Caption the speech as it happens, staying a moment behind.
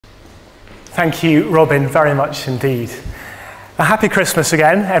Thank you, Robin, very much indeed. A happy Christmas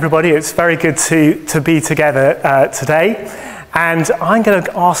again, everybody. It's very good to be together today. And I'm going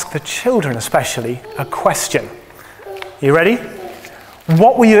to ask the children especially a question. You ready?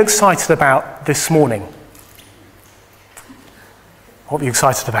 What were you excited about this morning? What were you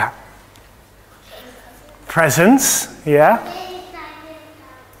excited about? Presents, yeah?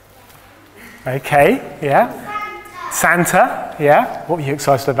 Okay, yeah. Santa, yeah. What were you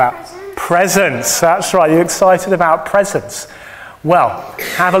excited about? Presents, that's right, you're excited about presents. Well,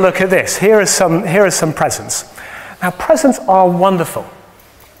 have a look at this. Here are some presents. Now, presents are wonderful.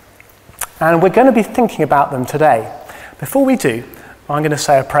 And we're going to be thinking about them today. Before we do, I'm going to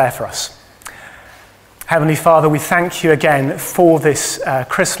say a prayer for us. Heavenly Father, we thank you again for this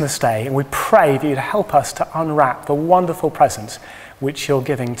Christmas day, and we pray that you'd help us to unwrap the wonderful presents which you're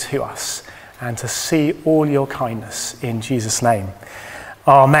giving to us, and to see all your kindness in Jesus' name.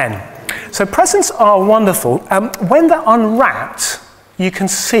 Amen. So presents are wonderful. When they're unwrapped, you can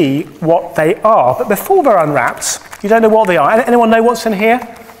see what they are. But before they're unwrapped, you don't know what they are. Anyone know what's in here?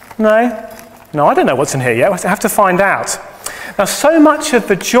 No? No, I don't know what's in here yet. I have to find out. Now, so much of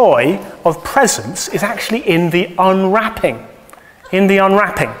the joy of presents is actually in the unwrapping. In the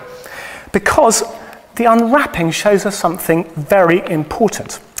unwrapping. Because the unwrapping shows us something very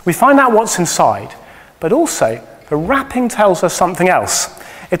important. We find out what's inside, but also the wrapping tells us something else.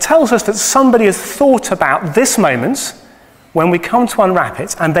 It tells us that somebody has thought about this moment when we come to unwrap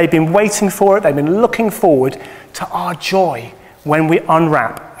it, and they've been waiting for it, they've been looking forward to our joy when we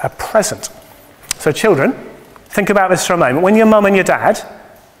unwrap a present. So children, think about this for a moment. When your mum and your dad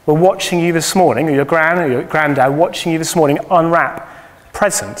were watching you this morning, or your gran or your granddad watching you this morning unwrap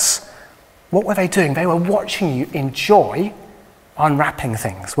presents, what were they doing? They were watching you enjoy unwrapping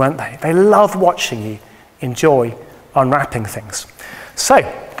things, weren't they? They loved watching you enjoy unwrapping things. So,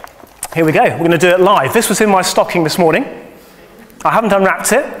 here we go. We're going to do it live. This was in my stocking this morning. I haven't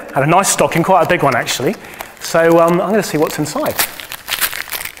unwrapped it. I had a nice stocking, quite a big one actually. So I'm going to see what's inside.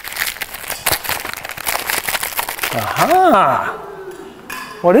 Aha!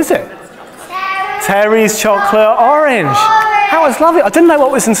 What is it? Terry's chocolate orange. That was lovely. I didn't know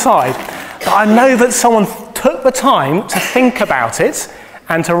what was inside, but I know that someone took the time to think about it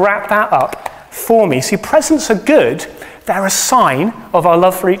and to wrap that up for me. See, presents are good. They're a sign of our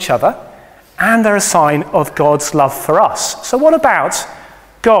love for each other, and they're a sign of God's love for us. So what about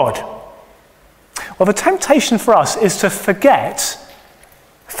God? Well, the temptation for us is to forget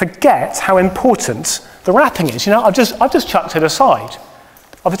how important the wrapping is. You know, I've just chucked it aside.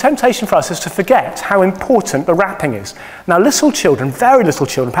 The temptation for us is to forget how important the wrapping is. Now, little children, very little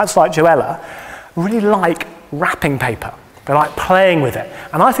children, perhaps like Joella, really like wrapping paper. They like playing with it.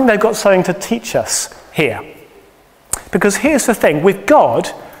 And I think they've got something to teach us here. Because here's the thing, with God,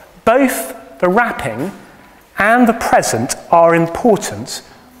 both the wrapping and the present are important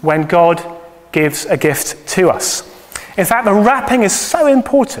when God gives a gift to us. In fact, the wrapping is so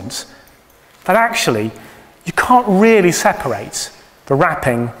important that actually you can't really separate the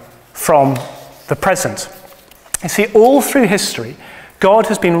wrapping from the present. You see, all through history, God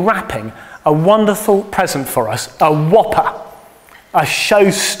has been wrapping a wonderful present for us, a whopper, a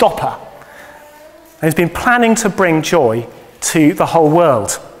showstopper. And he's been planning to bring joy to the whole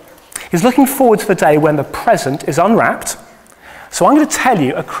world. He's looking forward to the day when the present is unwrapped. So I'm going to tell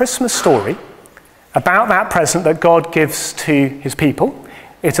you a Christmas story about that present that God gives to his people.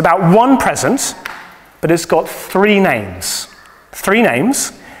 It's about one present, but it's got three names. Three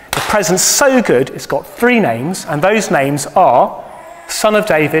names. The present's so good, it's got three names, and those names are Son of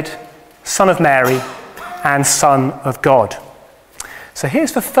David, Son of Mary, and Son of God. So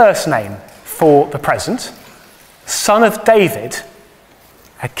here's the first name for the present. Son of David,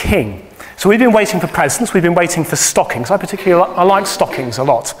 a king. So we've been waiting for presents, we've been waiting for stockings. I like stockings a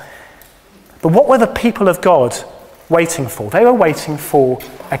lot. But what were the people of God waiting for? They were waiting for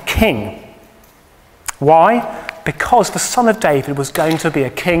a king. Why? Because the Son of David was going to be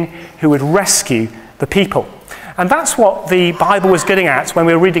a king who would rescue the people. And that's what the Bible was getting at when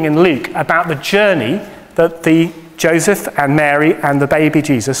we were reading in Luke about the journey that Joseph and Mary and the baby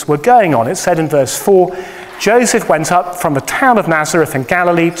Jesus were going on. It said in verse 4, Joseph went up from the town of Nazareth in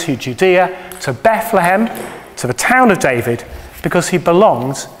Galilee to Judea, to Bethlehem, to the town of David, because he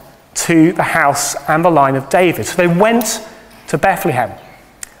belonged to the house and the line of David. So they went to Bethlehem.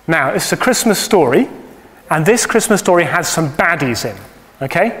 Now, it's a Christmas story, and this Christmas story has some baddies in.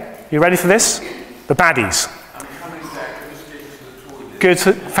 Okay? You ready for this? The baddies. Good.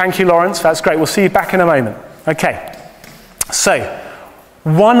 Thank you, Lawrence. That's great. We'll see you back in a moment. Okay. So,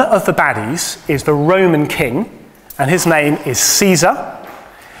 one of the baddies is the Roman king, and his name is Caesar.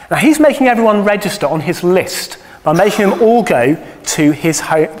 Now, he's making everyone register on his list by making them all go to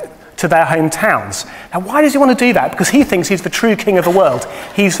their hometowns. Now, why does he want to do that? Because he thinks he's the true king of the world.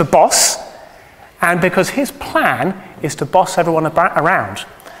 He's the boss, and because his plan is to boss everyone around.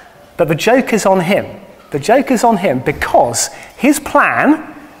 But the joke is on him. The joke is on him because his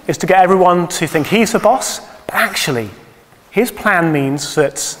plan is to get everyone to think he's the boss, but actually, his plan means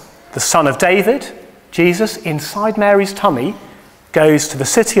that the son of David, Jesus, inside Mary's tummy, goes to the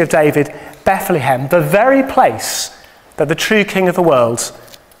city of David, Bethlehem, the very place that the true king of the world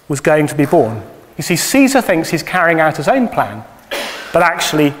was going to be born. You see, Caesar thinks he's carrying out his own plan, but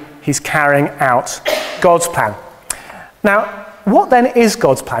actually he's carrying out God's plan. Now, what then is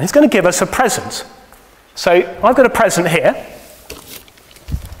God's plan? He's going to give us a present. So I've got a present here.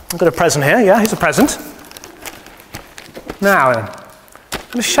 Yeah, here's a present. Now then, I'm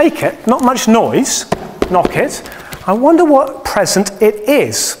going to shake it, not much noise, knock it. I wonder what present it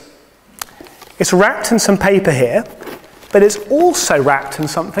is. It's wrapped in some paper here, but it's also wrapped in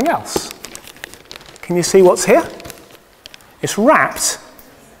something else. Can you see what's here? It's wrapped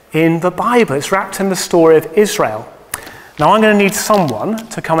in the Bible. It's wrapped in the story of Israel. Now I'm going to need someone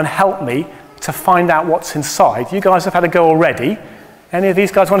to come and help me to find out what's inside. You guys have had a go already. Any of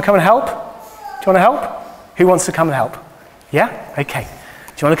these guys want to come and help? Do you want to help? Who wants to come and help? Yeah? Okay. Do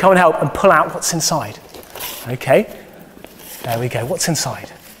you want to come and help and pull out what's inside? Okay. There we go. What's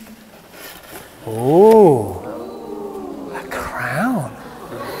inside? Oh, a crown.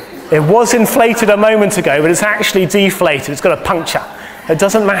 It was inflated a moment ago, but it's actually deflated. It's got a puncture. It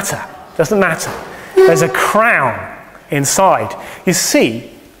doesn't matter. Doesn't matter. There's a crown inside. You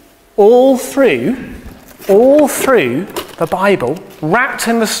see, all through the Bible, wrapped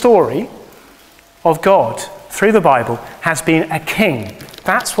in the story of God through the Bible, has been a king.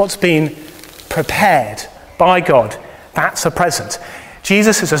 That's what's been prepared by God. That's a present.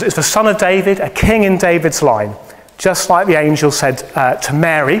 Jesus is the son of David, a king in David's line, just like the angel said to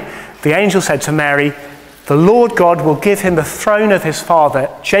Mary. The angel said to Mary, the Lord God will give him the throne of his father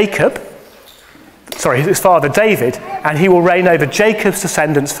his father David, and he will reign over Jacob's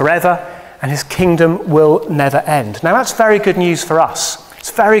descendants forever, and his kingdom will never end. Now that's very good news for us.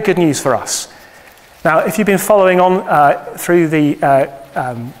 It's very good news for us. Now, if you've been following on through the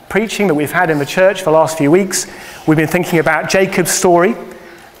preaching that we've had in the church for the last few weeks, we've been thinking about Jacob's story.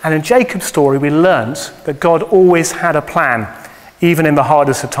 And in Jacob's story, we learned that God always had a plan, even in the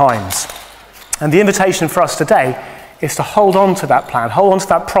hardest of times. And the invitation for us today is to hold on to that plan, hold on to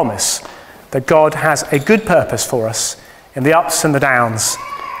that promise that God has a good purpose for us in the ups and the downs,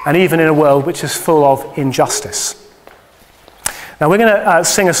 and even in a world which is full of injustice. Now we're going to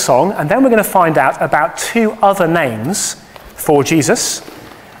sing a song, and then we're going to find out about two other names for Jesus,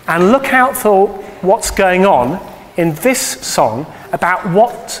 and look out for what's going on in this song about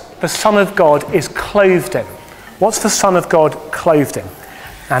what the Son of God is clothed in. What's the Son of God clothed in?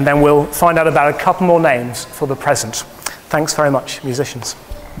 And then we'll find out about a couple more names for the present. Thanks very much, musicians.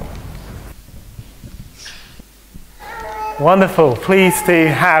 Wonderful. Pleased to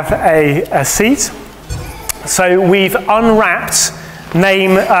have a seat. So we've unwrapped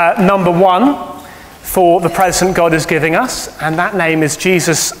name number one for the present God is giving us, and that name is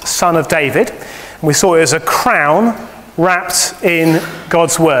Jesus, Son of David. And we saw it as a crown wrapped in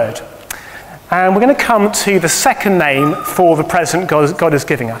God's word. And we're going to come to the second name for the present God is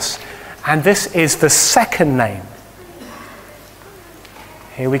giving us. And this is the second name.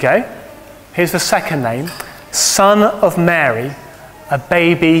 Here we go. Here's the second name. Son of Mary, a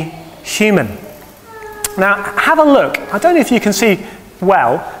baby human. Now, have a look. I don't know if you can see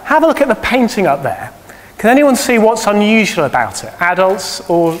well. Have a look at the painting up there. Can anyone see what's unusual about it? Adults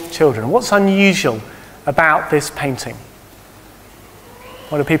or children? What's unusual about this painting?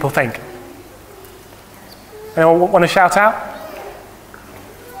 What do people think? Anyone want to shout out?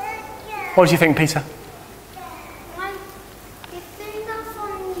 What do you think, Peter?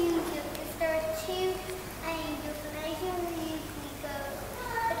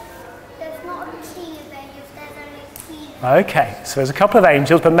 Okay, so there's a couple of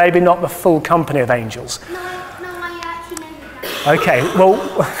angels, but maybe not the full company of angels. No, I actually know that. Okay, well,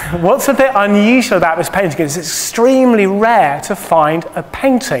 what's a bit unusual about this painting is it's extremely rare to find a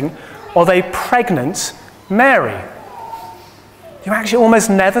painting of a pregnant Mary. You actually almost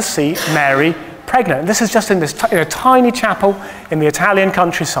never see Mary pregnant. This is just in this tiny chapel in the Italian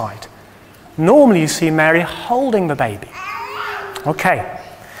countryside. Normally you see Mary holding the baby. Okay.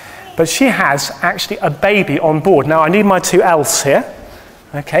 But she has actually a baby on board. Now I need my two elves here.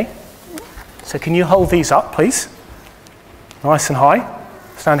 Okay. So can you hold these up, please? Nice and high.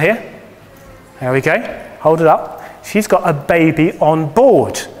 Stand here. There we go. Hold it up. She's got a baby on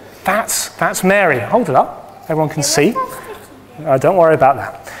board. That's Mary. Hold it up. Everyone can see. Don't worry about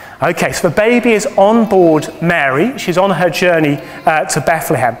that. Okay, so the baby is on board Mary. She's on her journey to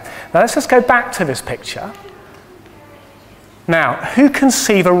Bethlehem. Now let's just go back to this picture. Now, who can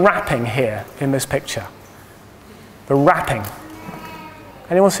see the wrapping here in this picture? The wrapping.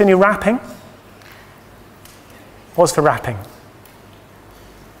 Anyone see any wrapping? What's the wrapping?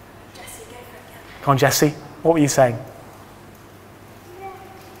 Jessie, go for it. Come on, Jessie. What were you saying?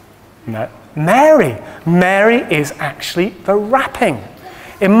 No. Mary. Mary is actually the wrapping.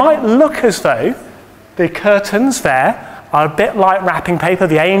 It might look as though the curtains there are a bit like wrapping paper,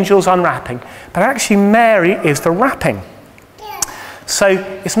 the angels unwrapping, but actually Mary is the wrapping. So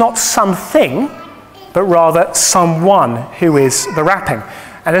it's not something, but rather someone who is the wrapping.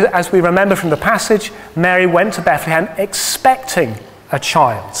 And as we remember from the passage, Mary went to Bethlehem expecting a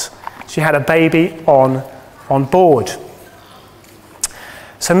child. She had a baby on board.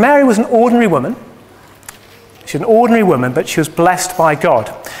 So Mary was an ordinary woman. She's an ordinary woman, but she was blessed by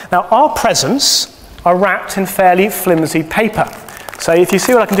God. Now, our presents are wrapped in fairly flimsy paper. So if you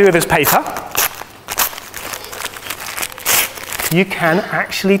see what I can do with this paper, you can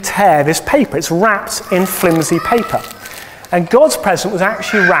actually tear this paper. It's wrapped in flimsy paper. And God's present was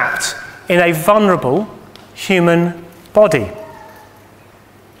actually wrapped in a vulnerable human body.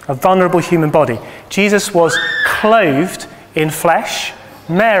 A vulnerable human body. Jesus was clothed in flesh.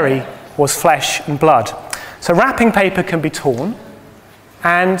 Mary was flesh and blood. So wrapping paper can be torn,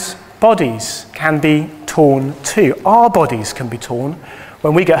 and bodies can be torn too. Our bodies can be torn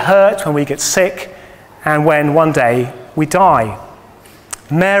when we get hurt, when we get sick, and when one day we die.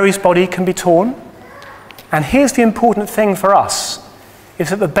 Mary's body can be torn. And here's the important thing for us,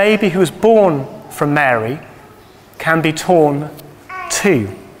 is that the baby who was born from Mary can be torn too.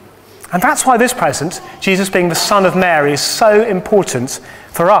 And that's why this present, Jesus being the Son of Mary, is so important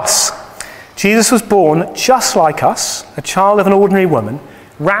for us. Jesus was born just like us, a child of an ordinary woman,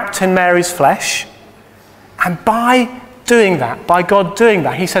 wrapped in Mary's flesh. And by doing that, by God doing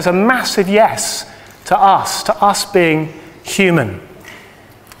that, he says a massive yes to us being human.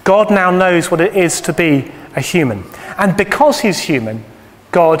 God now knows what it is to be a human. And because he's human,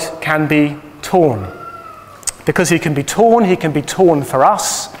 God can be torn. Because he can be torn for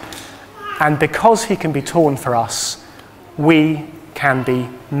us. And because he can be torn for us, we can be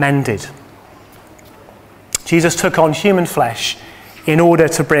mended. Jesus took on human flesh in order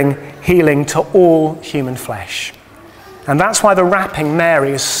to bring healing to all human flesh. And that's why the wrapping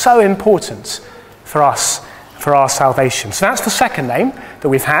Mary is so important for us, for our salvation. So that's the second name that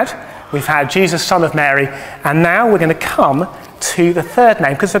we've had. We've had Jesus, Son of Mary, and now we're going to come to the third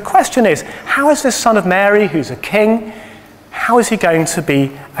name, because the question is, how is this Son of Mary, who's a king, how is he going to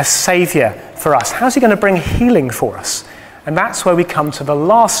be a saviour for us? How's he going to bring healing for us? And that's where we come to the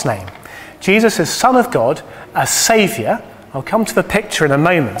last name. Jesus is Son of God, a saviour. I'll come to the picture in a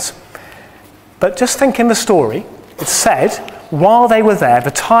moment. But just think in the story, it said, while they were there, the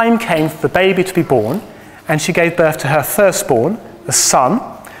time came for the baby to be born, and she gave birth to her firstborn, the son.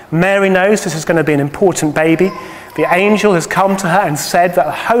 Mary knows this is going to be an important baby. The angel has come to her and said that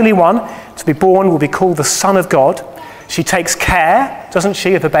the Holy One to be born will be called the Son of God. She takes care, doesn't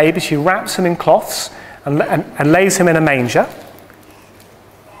she, of the baby. She wraps him in cloths and lays him in a manger.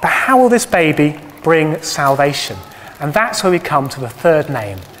 But how will this baby bring salvation? And that's where we come to the third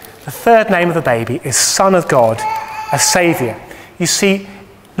name. The third name of the baby is Son of God, a saviour. You see,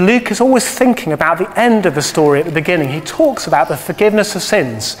 Luke is always thinking about the end of the story at the beginning. He talks about the forgiveness of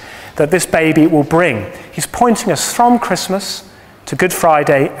sins that this baby will bring. He's pointing us from Christmas to Good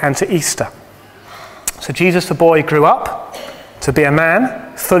Friday and to Easter. So Jesus, the boy, grew up to be a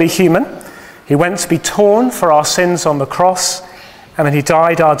man, fully human. He went to be torn for our sins on the cross, and then he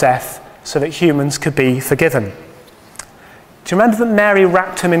died our death so that humans could be forgiven. Do you remember that Mary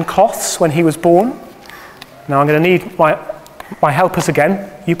wrapped him in cloths when he was born? Now I'm going to need my helpers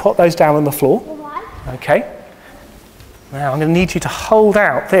again. You put those down on the floor. Okay. Now I'm going to need you to hold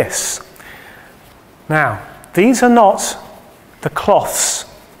out this. Now, these are not the cloths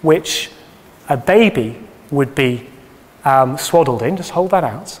which a baby would be swaddled in. Just hold that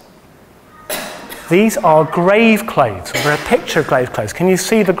out. These are grave clothes. We're a picture of grave clothes. Can you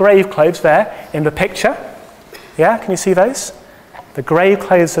see the grave clothes there in the picture? Yeah, can you see those? The grave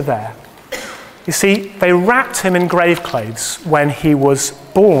clothes are there. You see, they wrapped him in grave clothes when he was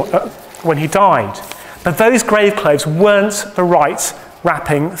born, when he died. But those grave clothes weren't the right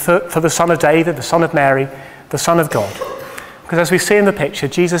wrapping for the Son of David, the Son of Mary, the Son of God. Because as we see in the picture,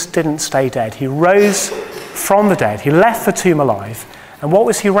 Jesus didn't stay dead. He rose from the dead. He left the tomb alive. And what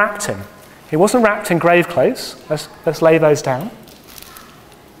was he wrapped in? He wasn't wrapped in grave clothes. Let's lay those down.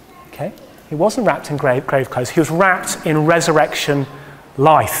 Okay? He wasn't wrapped in grave clothes. He was wrapped in resurrection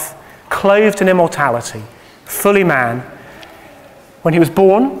life, clothed in immortality, fully man. When he was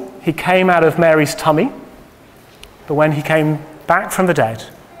born, he came out of Mary's tummy, but when he came back from the dead,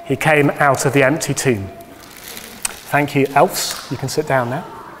 he came out of the empty tomb. Thank you, elves. You can sit down now.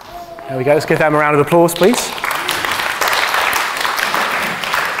 There we go. Let's give them a round of applause, please.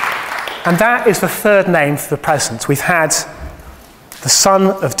 And that is the third name for the present. We've had the Son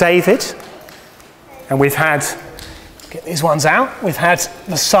of David, and we've had, get these ones out, we've had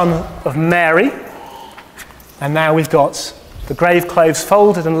the Son of Mary, and now we've got the grave clothes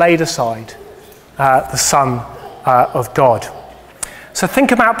folded and laid aside, the Son of God. So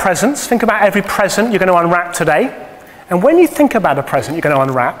think about presents, think about every present you're going to unwrap today, and when you think about a present you're going to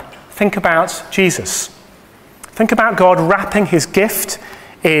unwrap, think about Jesus. Think about God wrapping his gift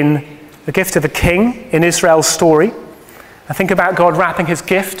in the gift of a king in Israel's story. And think about God wrapping his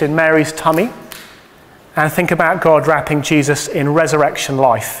gift in Mary's tummy. And think about God wrapping Jesus in resurrection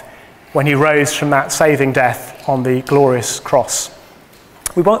life when he rose from that saving death on the glorious cross.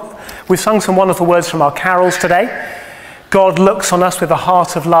 We've sung some wonderful words from our carols today. God looks on us with a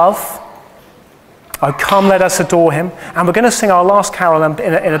heart of love. Oh, come, let us adore him. And we're going to sing our last carol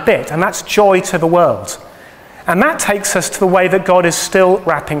in a bit, and that's Joy to the World. And that takes us to the way that God is still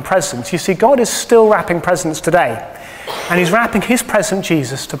wrapping presents. You see, God is still wrapping presents today. And he's wrapping his present,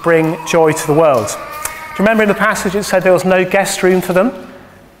 Jesus, to bring joy to the world. Do you remember in the passage it said there was no guest room for them?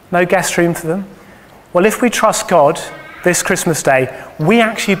 No guest room for them? Well, if we trust God this Christmas Day, we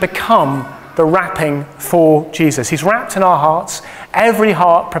actually become the wrapping for Jesus. He's wrapped in our hearts, every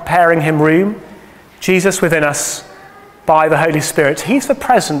heart preparing him room, Jesus within us by the Holy Spirit. He's the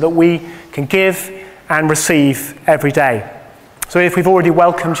present that we can give and receive every day. So if we've already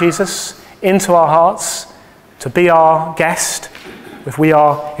welcomed Jesus into our hearts to be our guest,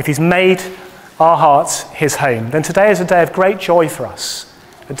 if he's made our hearts his home, then today is a day of great joy for us,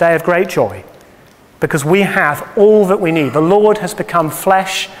 a day of great joy, because we have all that we need. The Lord has become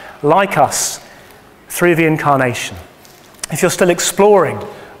flesh like us through the incarnation. If you're still exploring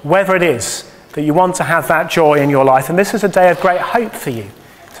whether it is that you want to have that joy in your life, and this is a day of great hope for you.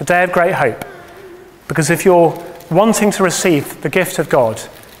 It's a day of great hope. Because if you're wanting to receive the gift of God,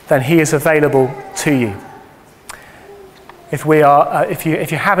 then he is available to you. If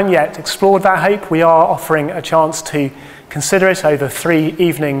you haven't yet explored that hope, we are offering a chance to consider it over 3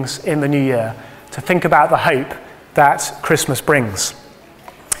 evenings in the new year, to think about the hope that Christmas brings.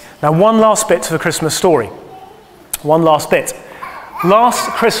 Now, one last bit to the Christmas story. One last bit.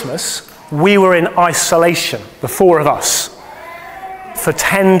 Last Christmas, we were in isolation, the 4 of us, for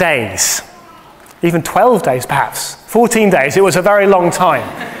 10 days. Even 12 days perhaps, 14 days. It was a very long time.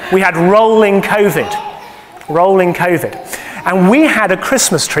 We had rolling COVID. And we had a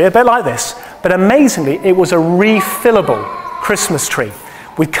Christmas tree, a bit like this, but amazingly, it was a refillable Christmas tree.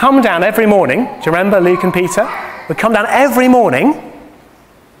 We'd come down every morning, do you remember Luke and Peter? We'd come down every morning,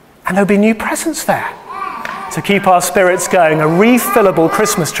 and there'd be new presents there to keep our spirits going, a refillable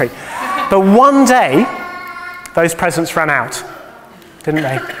Christmas tree. But one day, those presents ran out, didn't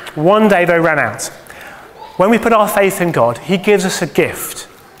they? One day they ran out. When we put our faith in God, he gives us a gift,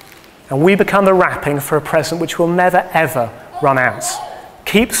 and we become the wrapping for a present which will never, ever run out.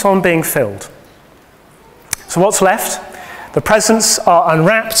 Keeps on being filled. So what's left? The presents are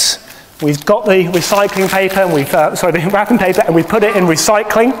unwrapped. We've got the recycling paper, and the wrapping paper, and we put it in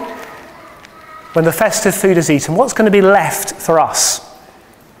recycling. When the festive food is eaten, what's going to be left for us?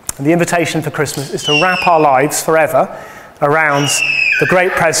 And the invitation for Christmas is to wrap our lives forever around the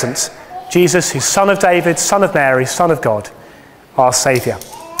great present, Jesus, who's Son of David, Son of Mary, Son of God, our Saviour.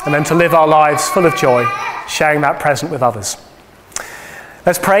 And then to live our lives full of joy, sharing that present with others.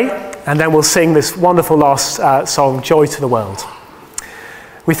 Let's pray, and then we'll sing this wonderful last song, Joy to the World.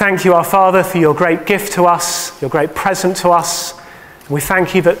 We thank you, our Father, for your great gift to us, your great present to us. We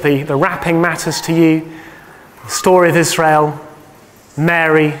thank you that the wrapping matters to you, the story of Israel,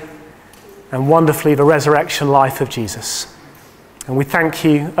 Mary, and wonderfully the resurrection life of Jesus. And we thank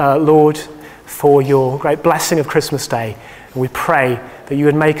you, Lord, for your great blessing of Christmas Day. And we pray that you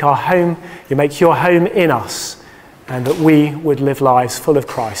would make our home, you make your home in us, and that we would live lives full of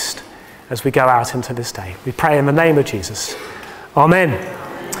Christ as we go out into this day. We pray in the name of Jesus. Amen.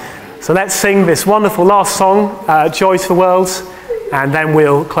 So let's sing this wonderful last song, Joy to the World, and then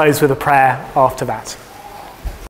we'll close with a prayer after that.